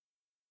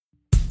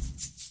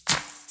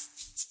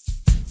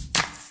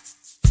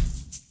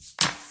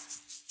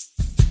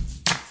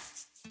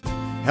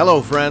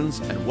Hello, friends,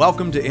 and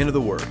welcome to Into the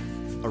Word,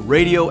 a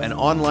radio and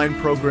online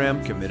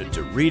program committed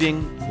to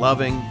reading,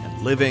 loving,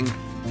 and living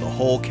the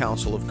whole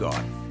counsel of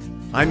God.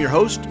 I'm your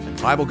host and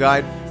Bible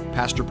guide,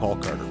 Pastor Paul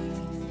Carter.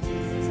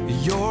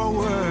 Your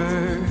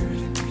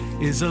word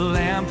is a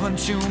lamp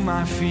unto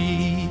my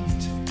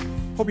feet.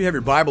 Hope you have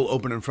your Bible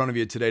open in front of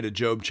you today to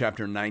Job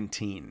chapter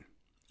 19.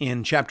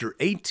 In chapter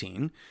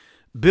 18,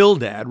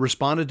 Bildad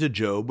responded to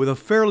Job with a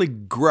fairly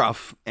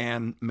gruff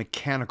and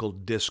mechanical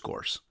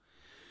discourse.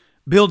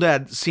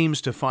 Bildad seems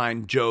to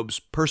find Job's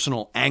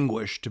personal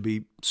anguish to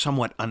be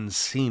somewhat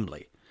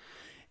unseemly.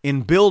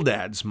 In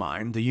Bildad's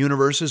mind, the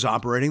universe is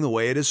operating the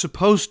way it is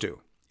supposed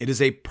to. It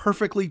is a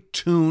perfectly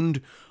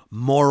tuned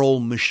moral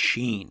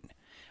machine.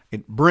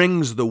 It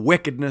brings the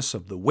wickedness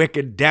of the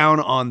wicked down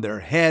on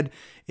their head.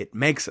 It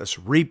makes us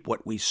reap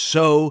what we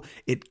sow.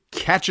 It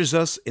catches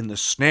us in the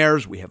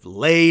snares we have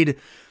laid.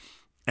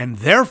 And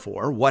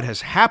therefore, what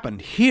has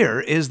happened here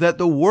is that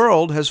the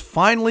world has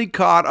finally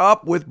caught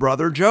up with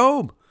brother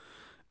Job.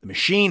 The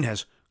machine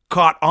has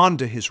caught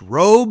onto his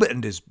robe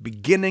and is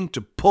beginning to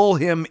pull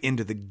him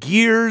into the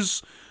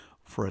gears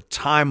for a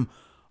time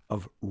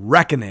of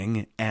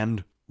reckoning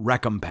and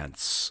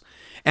recompense.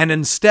 And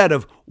instead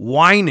of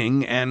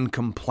whining and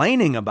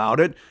complaining about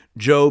it,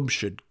 Job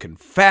should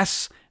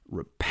confess,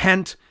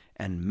 repent,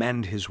 and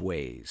mend his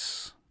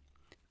ways.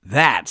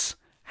 That's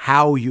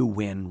how you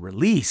win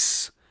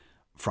release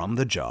from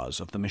the jaws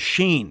of the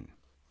machine.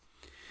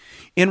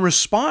 In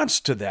response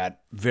to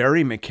that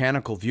very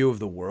mechanical view of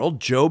the world,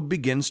 Job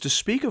begins to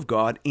speak of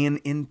God in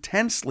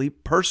intensely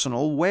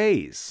personal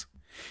ways.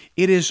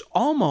 It is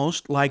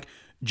almost like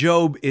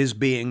Job is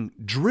being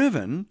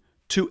driven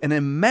to an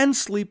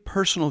immensely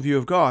personal view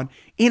of God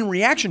in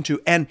reaction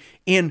to and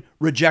in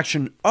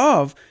rejection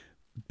of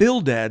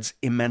Bildad's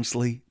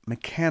immensely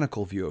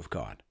mechanical view of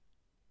God.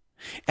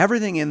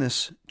 Everything in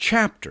this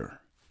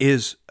chapter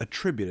is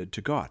attributed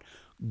to God.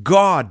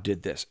 God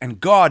did this, and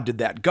God did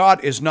that.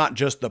 God is not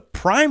just the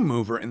prime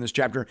mover in this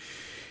chapter,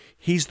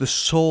 he's the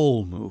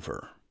sole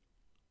mover.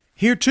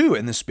 Here, too,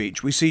 in this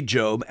speech, we see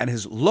Job at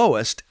his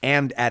lowest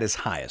and at his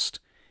highest.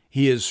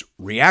 He is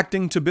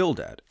reacting to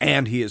Bildad,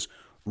 and he is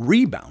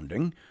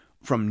rebounding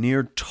from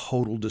near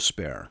total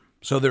despair.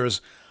 So there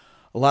is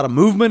a lot of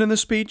movement in the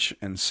speech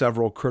and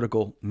several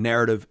critical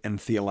narrative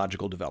and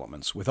theological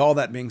developments. With all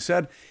that being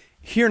said,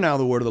 hear now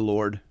the word of the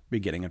Lord,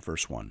 beginning at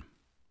verse 1.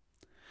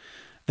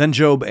 Then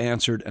Job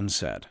answered and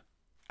said,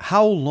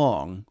 "How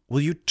long will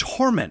you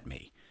torment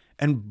me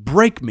and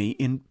break me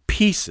in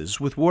pieces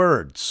with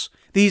words?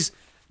 These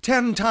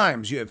 10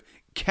 times you have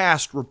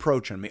cast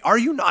reproach on me. Are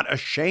you not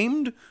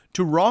ashamed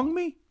to wrong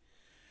me?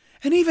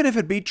 And even if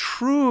it be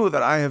true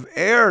that I have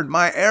erred,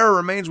 my error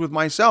remains with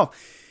myself.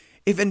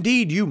 If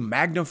indeed you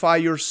magnify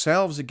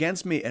yourselves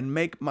against me and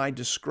make my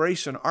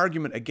disgrace an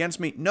argument against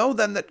me, know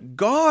then that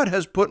God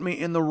has put me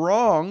in the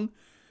wrong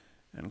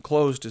and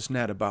closed his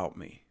net about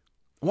me.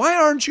 Why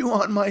aren't you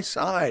on my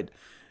side?"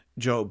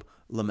 Job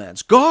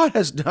laments. "God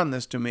has done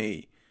this to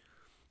me.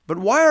 But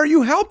why are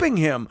you helping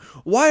him?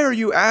 Why are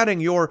you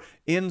adding your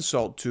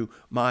insult to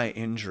my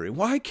injury?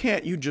 Why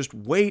can't you just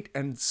wait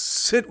and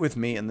sit with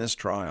me in this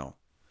trial?"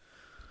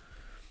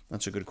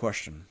 That's a good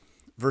question.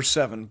 Verse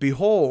 7,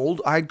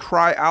 "Behold, I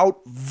cry out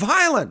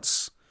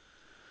violence,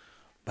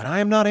 but I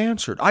am not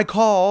answered. I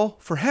call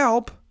for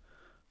help,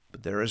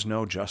 but there is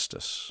no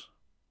justice."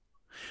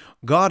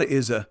 God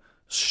is a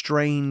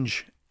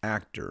strange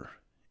actor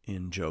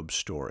in Job's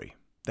story.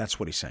 That's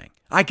what he's saying.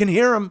 I can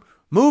hear him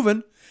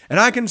moving, and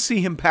I can see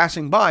him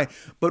passing by,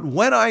 but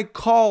when I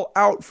call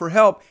out for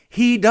help,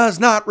 he does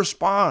not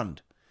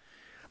respond.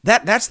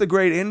 That's the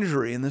great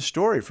injury in this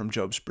story from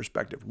Job's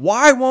perspective.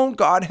 Why won't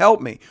God help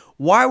me?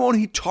 Why won't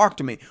he talk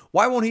to me?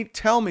 Why won't he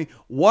tell me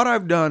what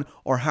I've done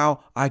or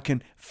how I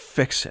can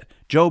fix it?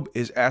 Job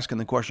is asking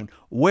the question,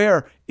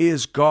 where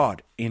is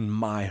God in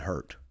my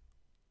hurt?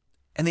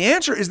 And the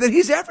answer is that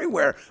he's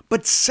everywhere,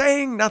 but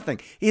saying nothing.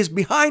 He is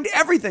behind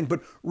everything,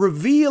 but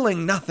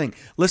revealing nothing.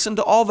 Listen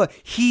to all the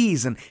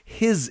he's and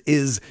his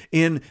is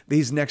in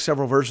these next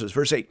several verses.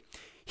 Verse 8,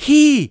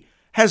 "He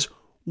has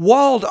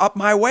walled up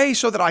my way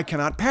so that I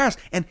cannot pass,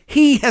 and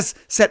he has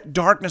set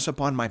darkness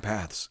upon my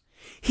paths.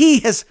 He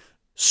has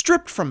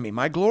stripped from me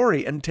my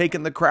glory and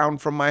taken the crown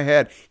from my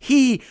head.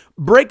 He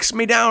breaks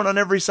me down on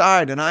every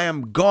side, and I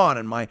am gone,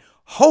 and my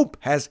hope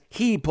has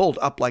he pulled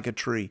up like a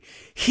tree.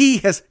 He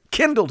has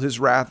kindled his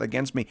wrath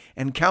against me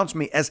and counts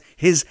me as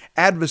his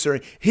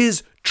adversary.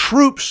 His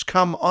troops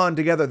come on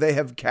together. They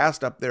have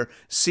cast up their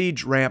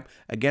siege ramp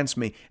against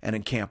me and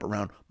encamp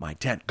around my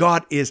tent."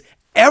 God is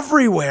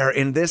everywhere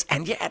in this,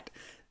 and yet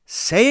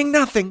saying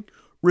nothing,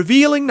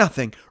 revealing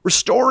nothing,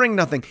 restoring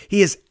nothing.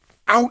 He is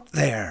out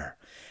there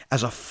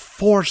as a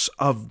force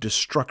of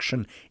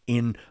destruction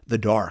in the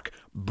dark,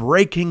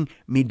 breaking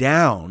me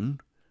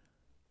down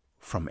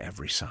from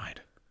every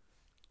side.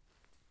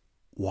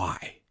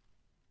 Why?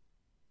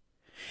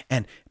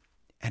 And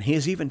he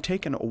has even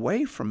taken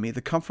away from me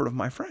the comfort of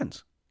my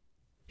friends.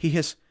 He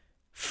has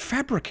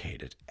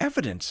fabricated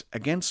evidence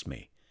against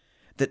me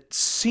that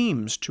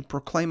seems to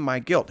proclaim my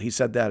guilt. He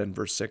said that in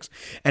verse 6.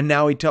 And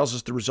now he tells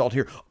us the result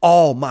here.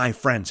 All my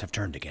friends have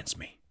turned against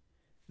me.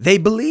 They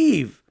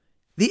believe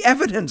the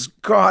evidence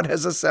God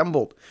has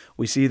assembled.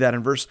 We see that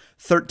in verse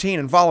 13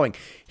 and following.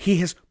 He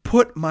has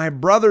put my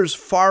brothers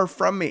far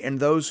from me,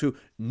 and those who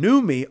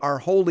knew me are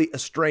wholly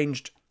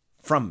estranged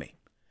from me.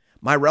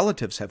 My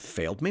relatives have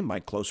failed me. My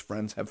close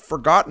friends have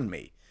forgotten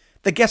me.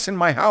 The guests in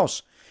my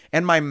house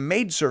and my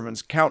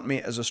maidservants count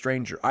me as a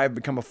stranger. I have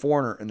become a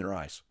foreigner in their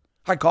eyes.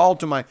 I call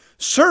to my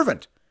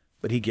servant,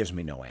 but he gives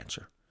me no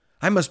answer.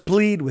 I must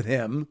plead with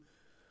him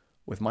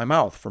with my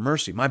mouth for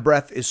mercy. My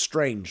breath is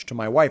strange to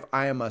my wife.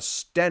 I am a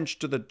stench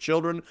to the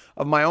children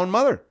of my own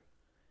mother.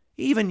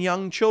 Even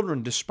young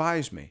children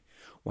despise me.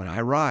 When I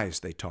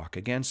rise, they talk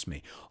against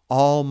me.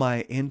 All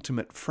my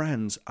intimate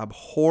friends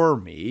abhor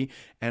me,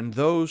 and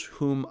those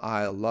whom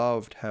I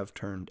loved have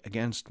turned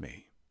against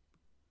me.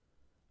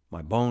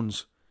 My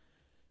bones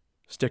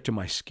stick to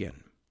my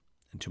skin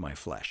and to my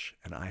flesh,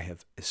 and I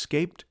have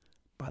escaped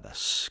by the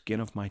skin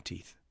of my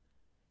teeth.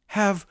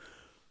 Have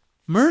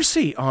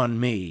mercy on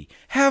me.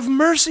 Have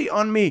mercy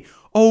on me,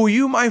 O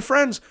you, my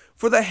friends,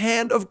 for the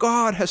hand of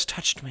God has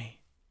touched me.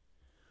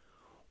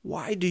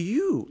 Why do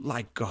you,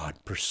 like God,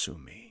 pursue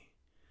me?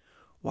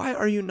 Why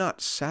are you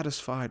not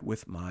satisfied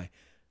with my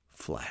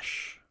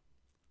flesh?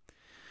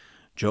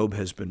 Job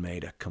has been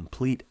made a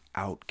complete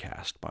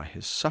outcast by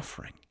his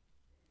suffering.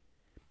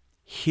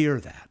 Hear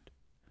that.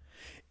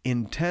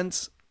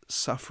 Intense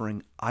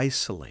suffering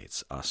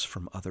isolates us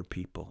from other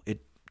people.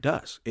 It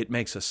does. It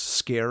makes us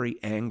scary,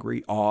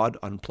 angry, odd,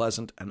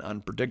 unpleasant, and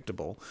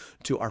unpredictable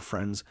to our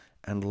friends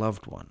and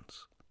loved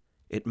ones.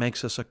 It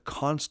makes us a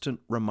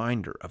constant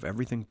reminder of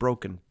everything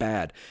broken,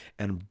 bad,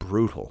 and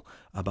brutal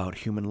about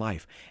human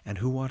life. And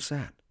who wants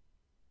that?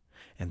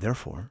 And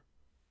therefore,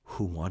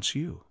 who wants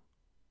you?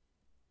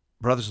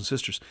 Brothers and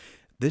sisters,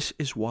 this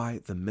is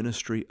why the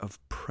ministry of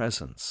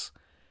presence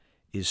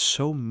is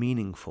so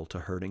meaningful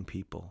to hurting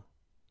people.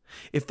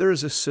 If there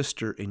is a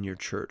sister in your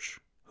church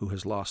who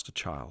has lost a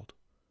child,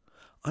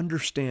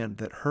 understand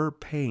that her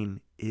pain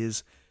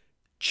is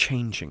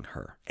changing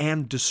her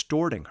and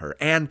distorting her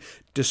and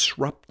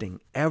disrupting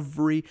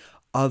every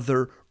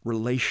other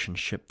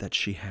relationship that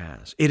she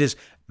has. It is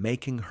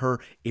making her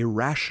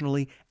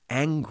irrationally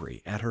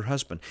angry at her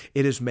husband.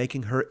 It is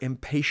making her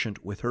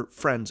impatient with her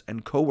friends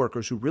and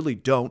coworkers who really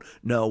don't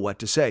know what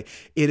to say.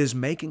 It is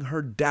making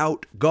her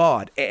doubt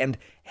God and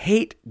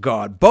hate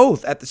God,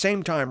 both at the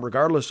same time,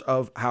 regardless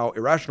of how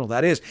irrational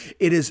that is.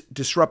 It is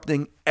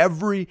disrupting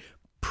every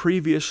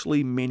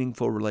previously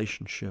meaningful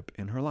relationship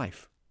in her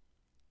life.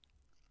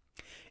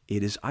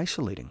 It is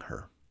isolating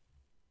her.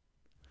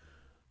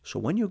 So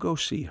when you go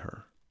see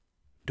her,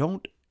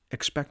 don't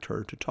expect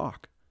her to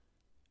talk.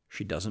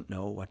 She doesn't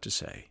know what to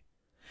say.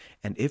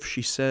 And if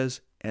she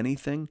says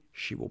anything,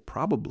 she will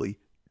probably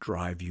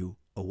drive you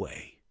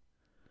away.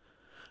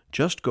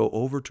 Just go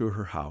over to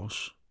her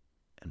house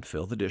and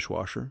fill the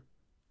dishwasher,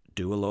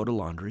 do a load of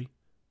laundry,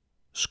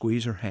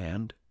 squeeze her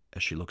hand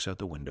as she looks out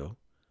the window,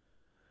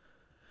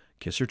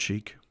 kiss her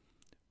cheek,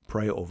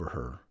 pray over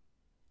her,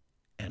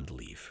 and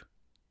leave.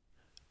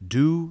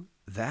 Do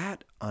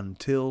that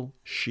until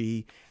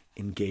she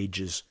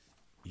engages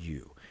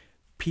you.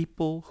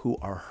 People who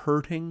are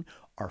hurting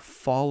are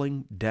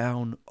falling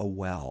down a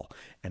well,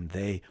 and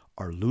they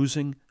are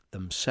losing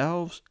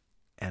themselves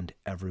and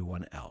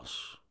everyone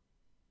else.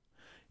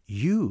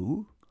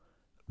 You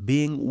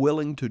being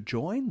willing to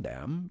join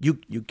them,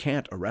 you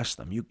can't arrest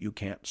them, you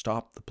can't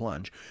stop the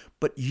plunge,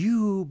 but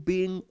you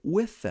being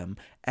with them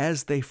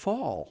as they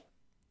fall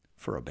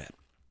for a bit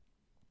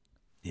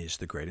is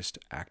the greatest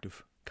act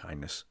of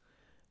kindness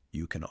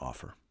you can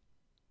offer.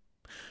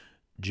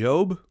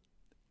 Job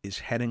is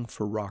heading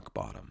for rock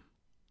bottom,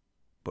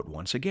 but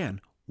once again,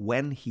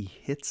 when he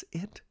hits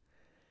it,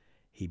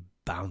 he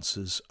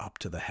bounces up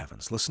to the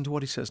heavens. Listen to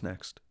what he says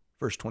next,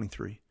 verse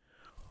 23.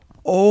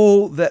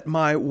 Oh, that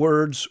my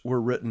words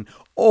were written.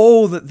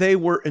 Oh, that they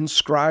were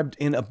inscribed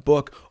in a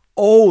book.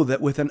 Oh,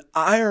 that with an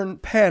iron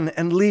pen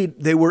and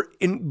lead they were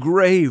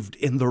engraved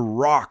in the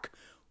rock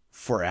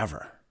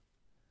forever.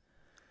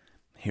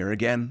 Here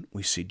again,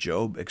 we see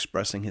Job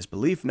expressing his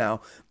belief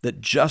now that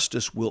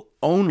justice will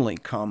only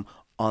come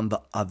on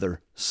the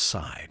other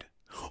side.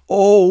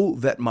 Oh,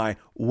 that my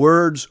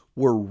words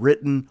were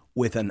written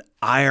with an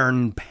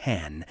iron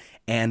pen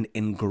and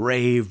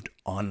engraved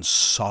on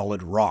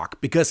solid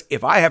rock. Because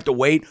if I have to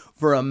wait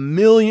for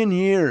 1,000,000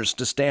 years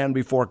to stand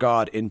before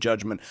God in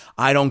judgment,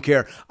 I don't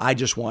care. I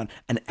just want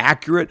an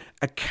accurate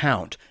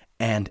account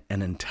and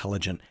an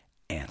intelligent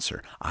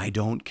answer. I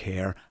don't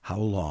care how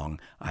long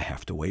I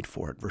have to wait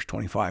for it. Verse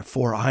 25,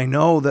 for I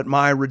know that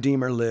my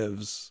Redeemer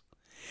lives,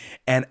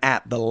 and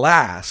at the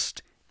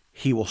last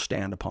he will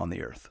stand upon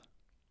the earth.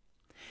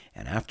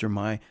 And after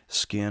my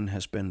skin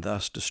has been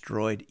thus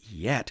destroyed,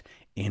 yet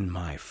in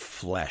my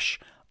flesh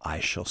I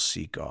shall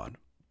see God,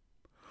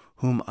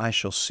 whom I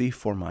shall see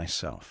for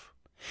myself,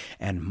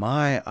 and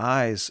my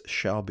eyes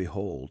shall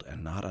behold,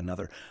 and not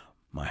another.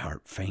 My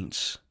heart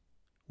faints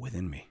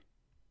within me.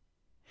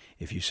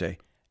 If you say,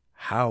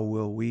 how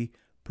will we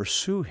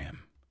pursue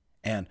him?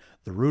 And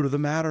the root of the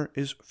matter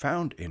is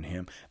found in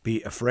him.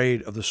 Be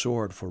afraid of the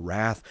sword, for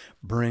wrath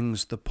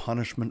brings the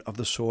punishment of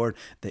the sword,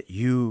 that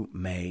you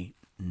may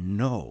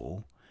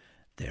know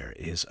there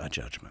is a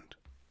judgment.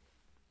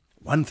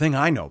 One thing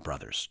I know,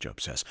 brothers,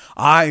 Job says,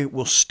 I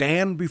will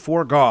stand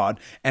before God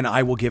and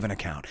I will give an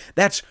account.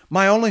 That's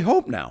my only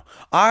hope now.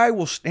 I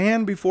will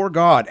stand before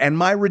God, and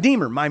my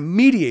Redeemer, my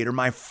mediator,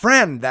 my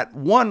friend, that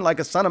one like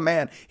a son of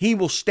man, he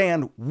will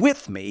stand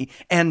with me,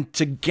 and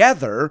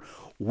together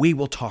we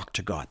will talk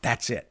to God.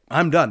 That's it.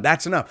 I'm done.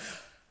 That's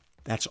enough.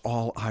 That's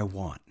all I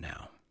want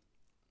now.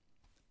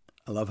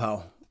 I love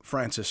how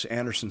Francis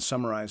Anderson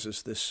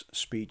summarizes this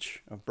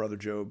speech of Brother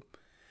Job.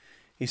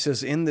 He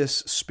says, in this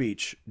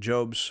speech,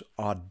 Job's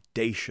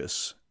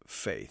audacious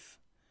faith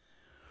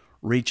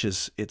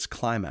reaches its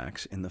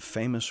climax in the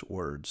famous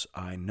words,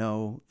 I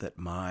know that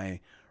my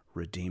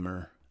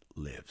Redeemer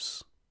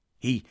lives.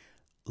 He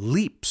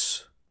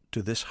leaps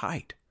to this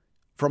height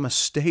from a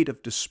state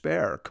of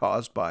despair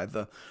caused by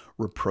the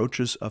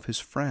reproaches of his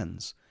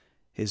friends,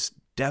 his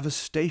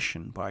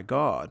devastation by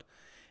God,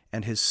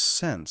 and his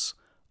sense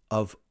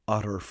of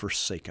utter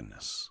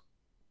forsakenness.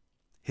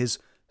 His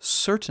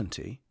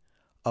certainty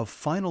of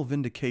final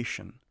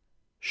vindication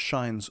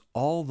shines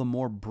all the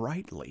more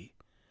brightly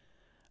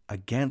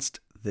against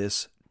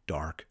this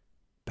dark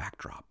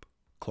backdrop.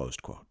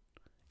 Closed quote.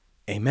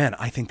 Amen.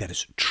 I think that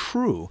is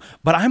true,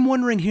 but I'm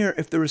wondering here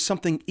if there is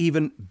something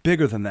even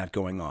bigger than that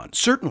going on.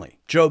 Certainly,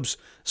 Job's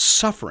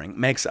suffering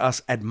makes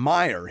us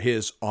admire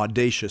his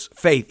audacious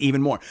faith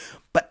even more,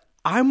 but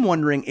I'm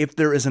wondering if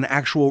there is an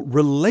actual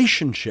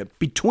relationship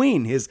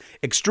between his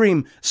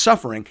extreme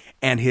suffering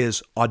and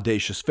his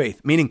audacious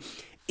faith, meaning,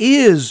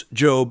 is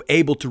Job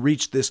able to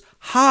reach this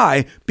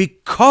high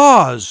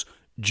because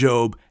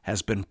Job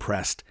has been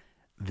pressed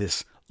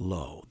this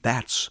low?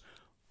 That's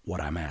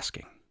what I'm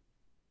asking.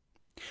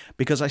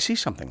 Because I see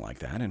something like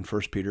that in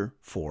 1 Peter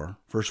 4,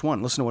 verse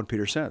 1. Listen to what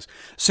Peter says.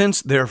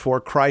 Since, therefore,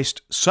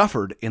 Christ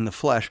suffered in the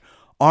flesh,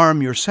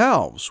 arm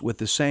yourselves with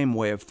the same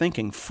way of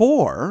thinking,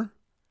 for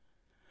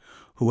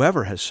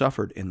whoever has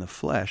suffered in the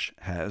flesh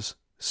has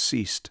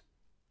ceased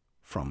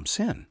from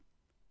sin.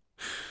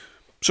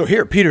 So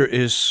here, Peter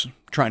is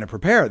trying to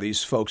prepare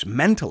these folks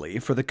mentally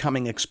for the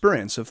coming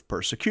experience of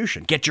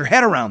persecution. Get your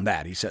head around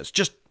that, he says.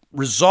 Just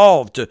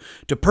resolve to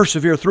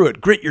persevere through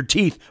it. Grit your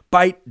teeth,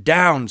 bite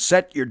down,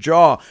 set your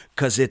jaw,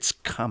 because it's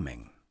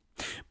coming.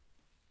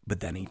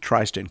 But then he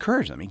tries to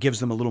encourage them. He gives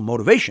them a little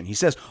motivation. He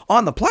says,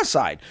 on the plus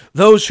side,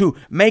 those who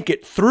make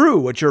it through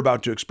what you're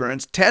about to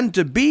experience tend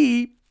to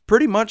be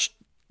pretty much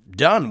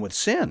done with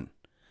sin.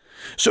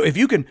 So if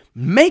you can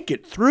make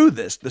it through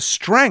this, the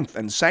strength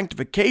and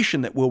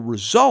sanctification that will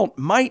result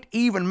might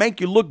even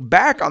make you look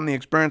back on the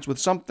experience with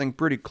something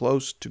pretty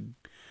close to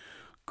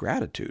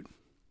gratitude.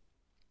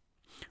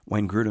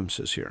 Wayne Grudem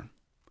says here,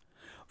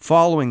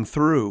 following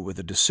through with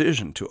a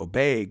decision to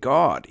obey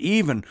God,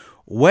 even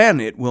when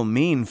it will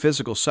mean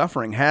physical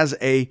suffering, has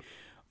a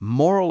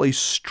morally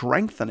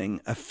strengthening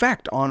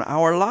effect on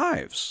our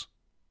lives.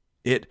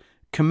 It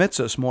commits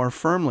us more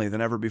firmly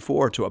than ever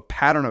before to a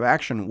pattern of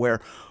action where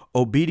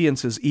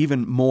obedience is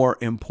even more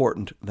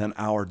important than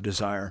our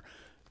desire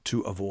to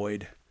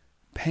avoid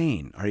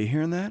pain. Are you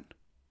hearing that?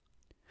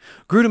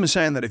 Grudem is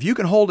saying that if you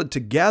can hold it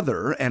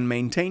together and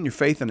maintain your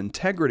faith and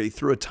integrity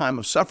through a time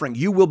of suffering,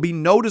 you will be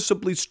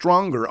noticeably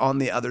stronger on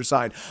the other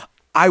side.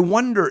 I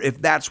wonder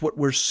if that's what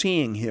we're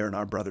seeing here in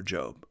our brother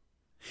Job.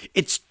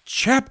 It's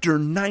chapter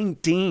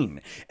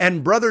 19,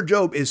 and brother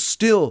Job is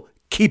still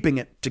keeping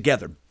it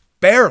together.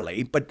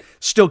 Barely, but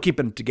still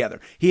keeping it together.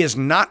 He has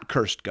not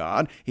cursed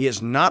God. He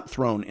has not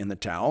thrown in the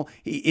towel.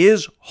 He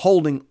is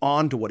holding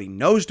on to what he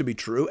knows to be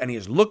true, and he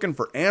is looking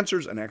for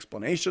answers and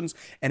explanations,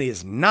 and he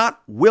is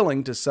not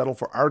willing to settle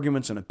for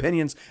arguments and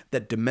opinions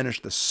that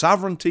diminish the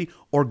sovereignty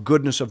or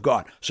goodness of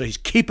God. So he's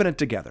keeping it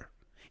together.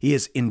 He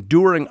is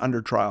enduring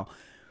under trial.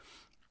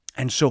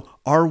 And so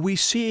are we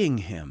seeing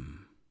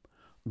him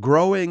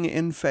growing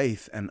in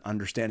faith and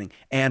understanding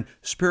and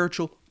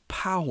spiritual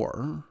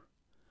power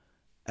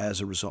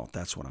as a result?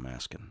 That's what I'm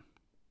asking.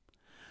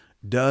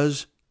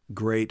 Does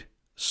great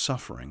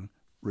suffering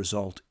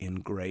result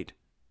in great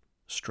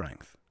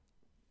strength?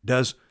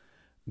 Does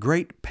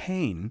great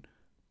pain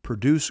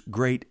produce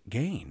great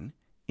gain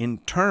in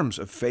terms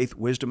of faith,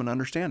 wisdom, and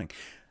understanding?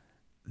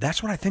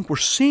 That's what I think we're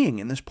seeing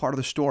in this part of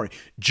the story.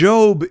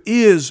 Job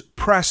is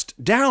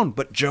pressed down,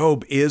 but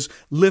Job is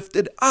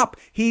lifted up.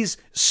 He's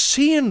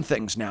seeing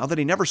things now that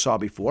he never saw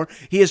before.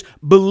 He is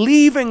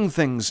believing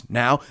things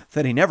now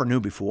that he never knew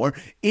before.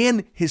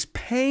 In his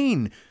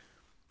pain,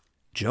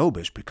 Job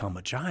has become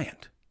a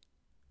giant.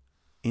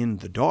 In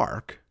the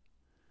dark,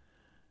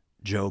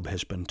 Job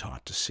has been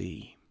taught to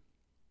see.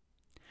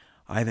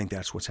 I think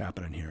that's what's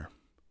happening here.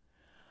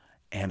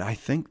 And I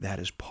think that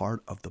is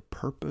part of the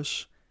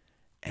purpose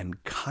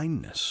and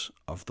kindness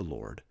of the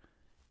Lord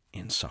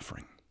in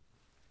suffering.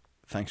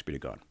 Thanks be to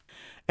God.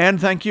 And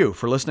thank you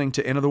for listening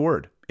to Into the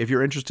Word. If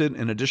you're interested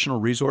in additional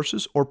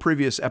resources or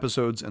previous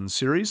episodes and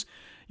series,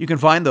 you can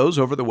find those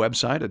over the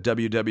website at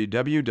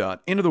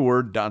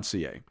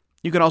www.intotheword.ca.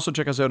 You can also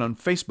check us out on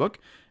Facebook,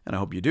 and I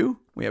hope you do.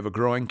 We have a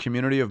growing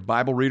community of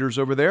Bible readers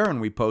over there, and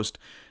we post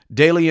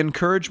daily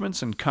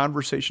encouragements and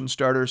conversation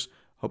starters.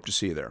 Hope to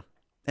see you there.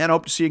 And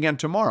hope to see you again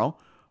tomorrow,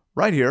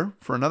 right here,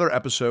 for another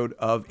episode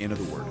of Into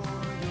the Word.